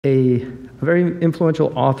A very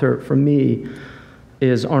influential author for me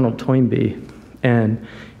is Arnold Toynbee, and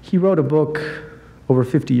he wrote a book over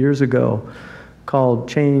 50 years ago called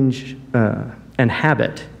Change and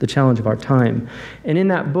Habit, The Challenge of Our Time. And in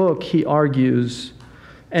that book, he argues,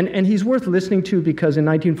 and he's worth listening to because in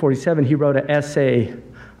 1947, he wrote an essay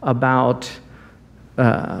about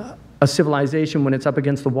a civilization when it's up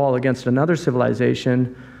against the wall against another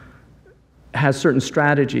civilization has certain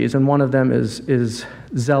strategies, and one of them is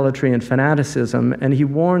zealotry and fanaticism. And he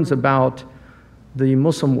warns about the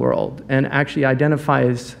Muslim world and actually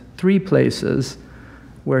identifies 3 places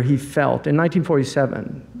where he felt, in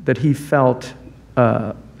 1947, that he felt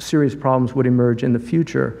serious problems would emerge in the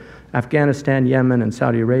future: Afghanistan, Yemen, and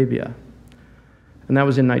Saudi Arabia. And that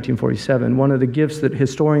was in 1947. One of the gifts that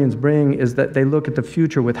historians bring is that they look at the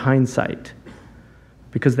future with hindsight.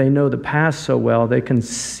 Because they know the past so well, they can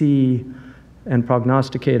see and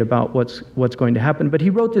prognosticate about what's going to happen. But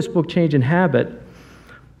he wrote this book, Change and Habit,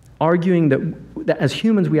 arguing that as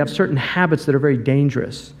humans we have certain habits that are very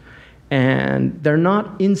dangerous. And they're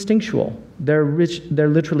not instinctual, they're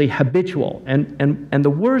literally habitual. And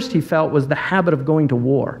the worst, he felt, was the habit of going to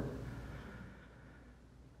war.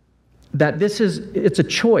 That it's a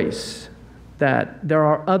choice, that there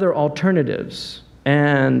are other alternatives,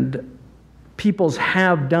 and peoples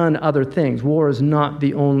have done other things. War is not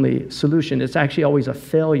the only solution. It's actually always a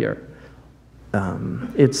failure.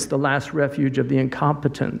 It's the last refuge of the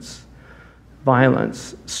incompetents,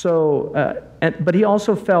 violence. So, but he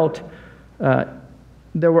also felt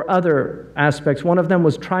there were other aspects. One of them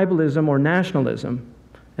was tribalism or nationalism,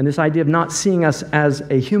 and this idea of not seeing us as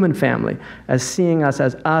a human family, as seeing us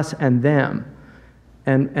as us and them.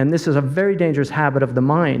 And this is a very dangerous habit of the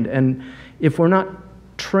mind. And if we're not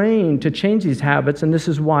trained to change these habits, and this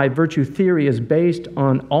is why virtue theory is based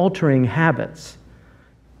on altering habits.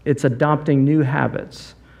 It's adopting new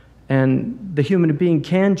habits. And the human being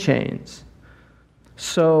can change.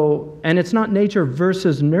 So, and it's not nature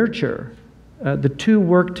versus nurture. The two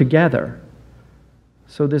work together.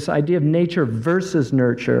 So this idea of nature versus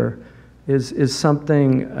nurture is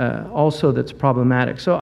something also that's problematic. So